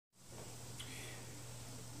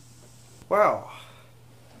Well,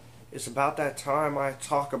 it's about that time I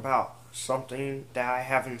talk about something that I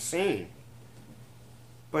haven't seen.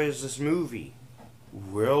 But is this movie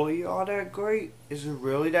really all that great? Is it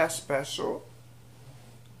really that special?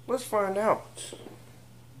 Let's find out.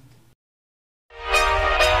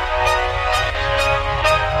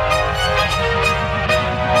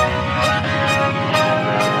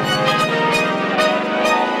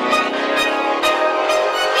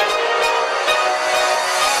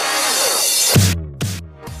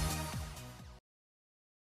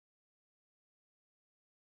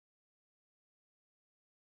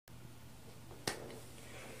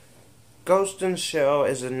 Ghost in the Shell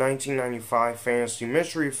is a 1995 fantasy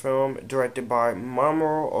mystery film directed by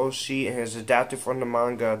Mamoru Oshii and is adapted from the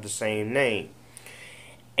manga of the same name.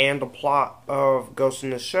 And the plot of Ghost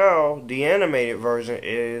in the Shell, the animated version,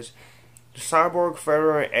 is the cyborg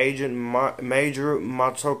federal agent Major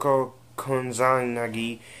Atsuko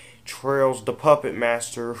Tanaka trails the puppet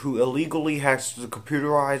master who illegally hacks the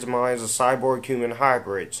computerized minds of cyborg human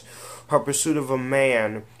hybrids. Her pursuit of a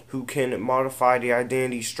man who can modify the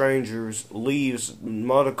identity of strangers leaves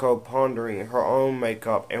Motoko pondering her own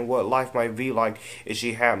makeup and what life might be like if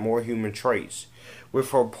she had more human traits.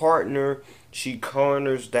 With her partner, she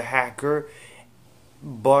corners the hacker,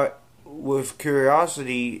 but with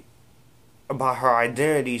curiosity about her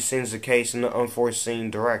identity sends the case in an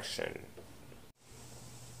unforeseen direction.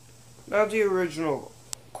 Now, the original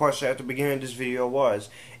question at the beginning of this video was,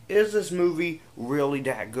 is this movie really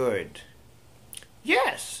that good?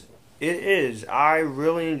 Yes, it is. I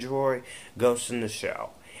really enjoy Ghost in the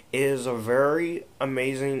Shell. It is a very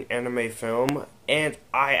amazing anime film, and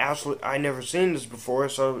I never seen this before,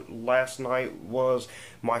 so last night was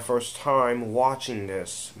my first time watching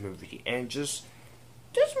this movie, and just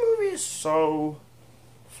this movie is so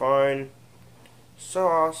fun, so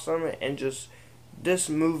awesome, and just this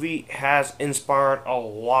movie has inspired a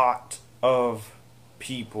lot of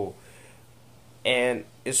people. And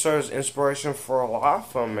it serves inspiration for a lot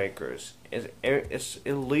of filmmakers. It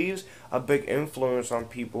leaves a big influence on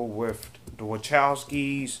people with the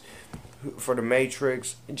Wachowskis, for the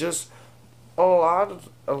Matrix. Just a lot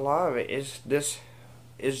of it. It's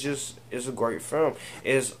a great film.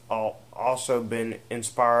 It's also been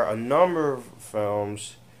inspired a number of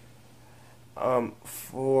films.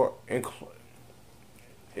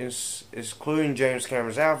 Including James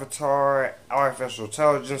Cameron's Avatar, artificial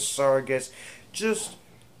intelligence surrogates. Just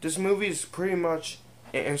this movie is pretty much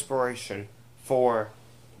an inspiration for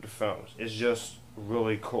the films. It's just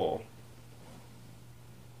really cool.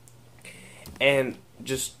 And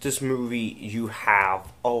just this movie, you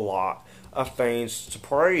have a lot of things to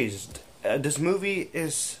praise. This movie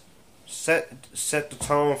is set the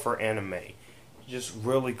tone for anime. Just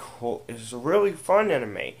really cool. It's a really fun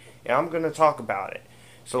anime, and I'm gonna talk about it.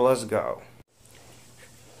 So let's go.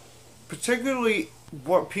 Particularly,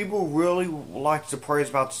 what people really like to praise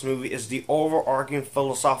about this movie is the overarching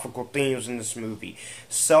philosophical themes in this movie.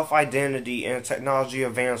 Self-identity in a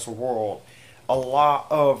technology-advanced world. A lot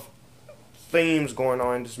of themes going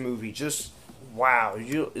on in this movie. Just, wow.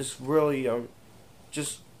 It's really,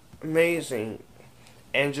 just amazing.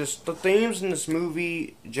 And just the themes in this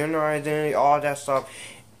movie, gender identity, all that stuff.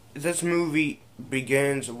 This movie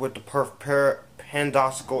begins with the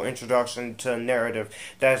paradoxical introduction to a narrative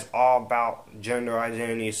that is all about gender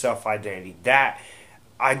identity and self-identity. That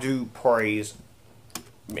I do praise,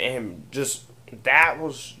 and just that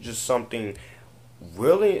was just something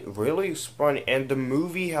really funny. And the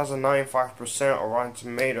movie has a 95% on Rotten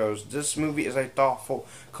Tomatoes. This movie is a thoughtful,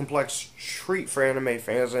 complex treat for anime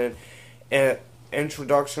fans and an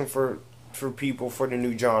introduction for people for the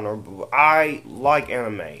new genre. I like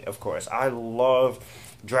anime, of course. I love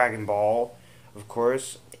Dragon Ball, of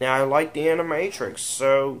course, and I like the Animatrix,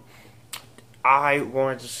 so I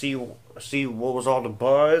wanted to see what was all the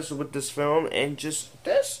buzz with this film, and just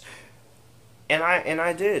this, and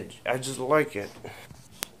I did. I just like it.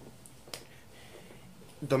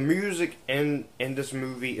 The music in this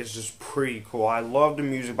movie is just pretty cool. I love the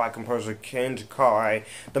music by composer Kenji Kai.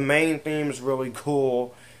 The main theme is really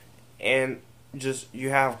cool, and just you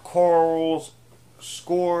have chorals,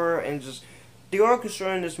 score, and just the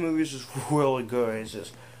orchestra in this movie is just really good. It's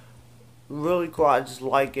just really cool. I just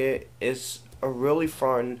like it. It's a really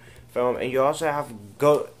fun film, and you also have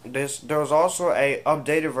there's also a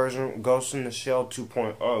updated version of Ghost in the Shell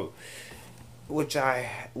 2.0,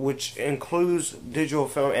 which includes digital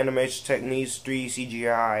film animation techniques, 3D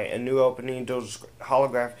CGI, a new opening,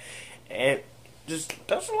 holograph, and just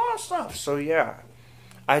that's a lot of stuff. So yeah,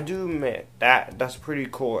 I do admit that's pretty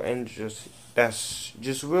cool, and that's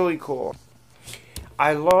just really cool.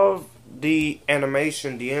 I love the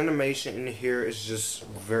animation in here is just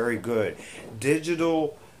very good.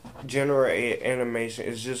 Digital generated animation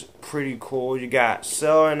is just pretty cool. You got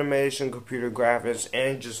cell animation, computer graphics,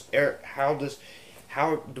 and just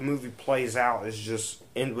how the movie plays out is just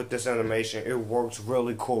with this animation. It works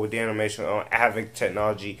really cool with the animation on Avid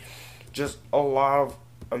technology. Just a lot of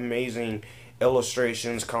amazing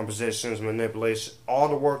illustrations, compositions, manipulation, all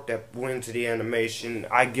the work that went into the animation.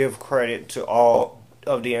 I give credit to all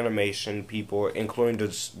of the animation people, including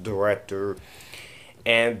the director.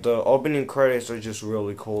 And the opening credits are just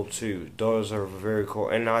really cool too. Those are very cool.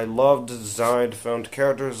 And I love the design of the film. The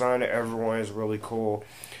character design of everyone is really cool.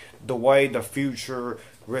 The way the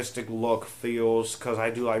futuristic look feels, because I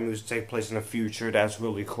do like movies to take place in the future, that's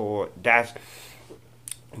really cool. That's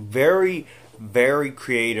very, very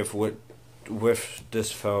creative with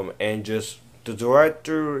this film. And just the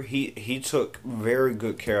director, he took very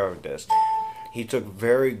good care of this. He took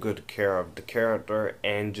very good care of the character,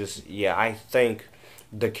 and just, yeah, I think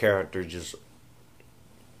the character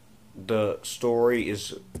the story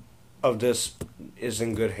of this is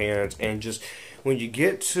in good hands. And just when you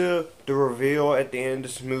get to the reveal at the end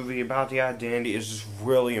of this movie about the identity, is just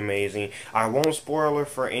really amazing. I won't spoil it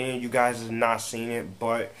for any of you guys that have not seen it,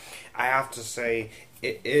 but I have to say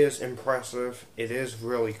it is impressive. It is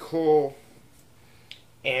really cool,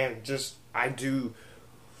 and just I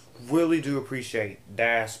really do appreciate that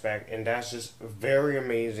aspect, and that's just very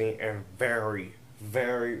amazing and very,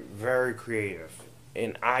 very, very creative.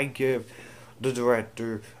 And I give the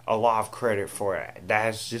director a lot of credit for that.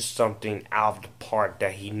 That's just something out of the park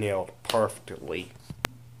that he nailed perfectly.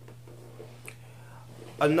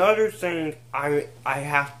 Another thing I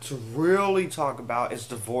have to really talk about is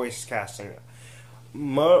the voice casting.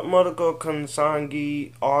 Mamoru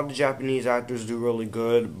Oshii, all the Japanese actors do really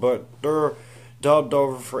good, but they're dubbed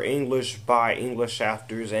over for English by English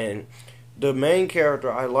actors. And the main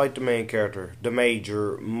character, I like the main character, the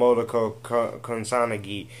Major, Mamoru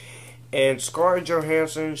Oshii. And Scarlett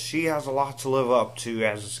Johansson, she has a lot to live up to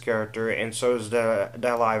as this character, and so does that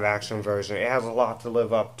live action version. It has a lot to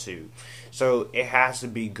live up to, so it has to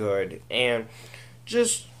be good. And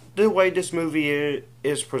just the way this movie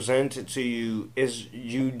is presented to you is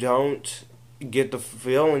you don't get the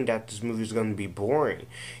feeling that this movie is going to be boring.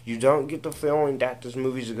 You don't get the feeling that this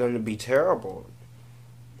movie is going to be terrible.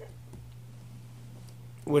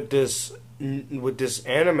 With this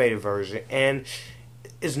animated version, and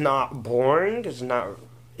it's not boring.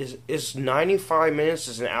 It's 95 minutes.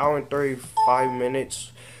 It's an hour and 35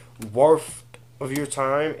 minutes worth of your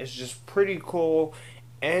time. It's just pretty cool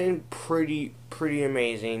and pretty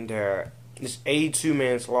amazing. There, it's 82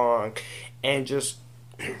 minutes long, and just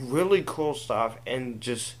really cool stuff, and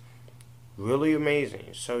just really amazing.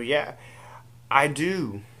 So yeah, I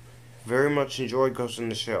do very much enjoy Ghost in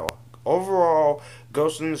the Shell. Overall,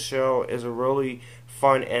 Ghost in the Shell is a really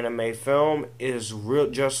fun anime film. It is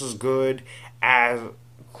just as good as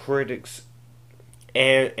critics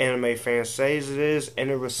and anime fans say it is, and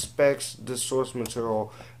it respects the source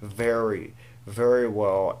material very, very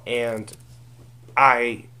well. And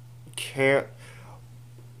I can't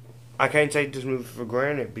take this movie for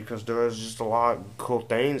granted, because there is just a lot of cool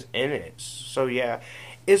things in it. So yeah,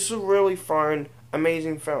 it's a really fun,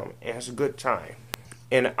 amazing film, and it's a good time.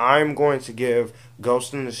 And I'm going to give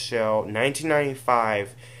Ghost in the Shell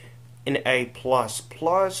 1995 an A++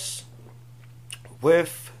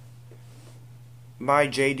 with my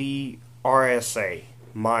JD RSA,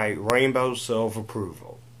 my Rainbow Seal of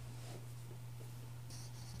Approval.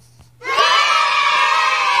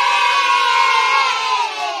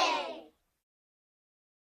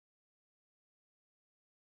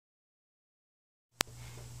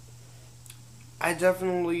 I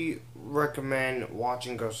definitely recommend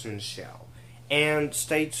watching Ghost in the Shell. And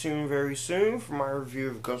stay tuned very soon for my review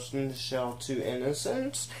of Ghost in the Shell 2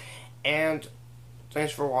 Innocence. And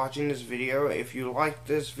thanks for watching this video. If you like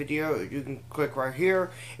this video, you can click right here,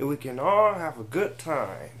 and we can all have a good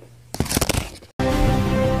time.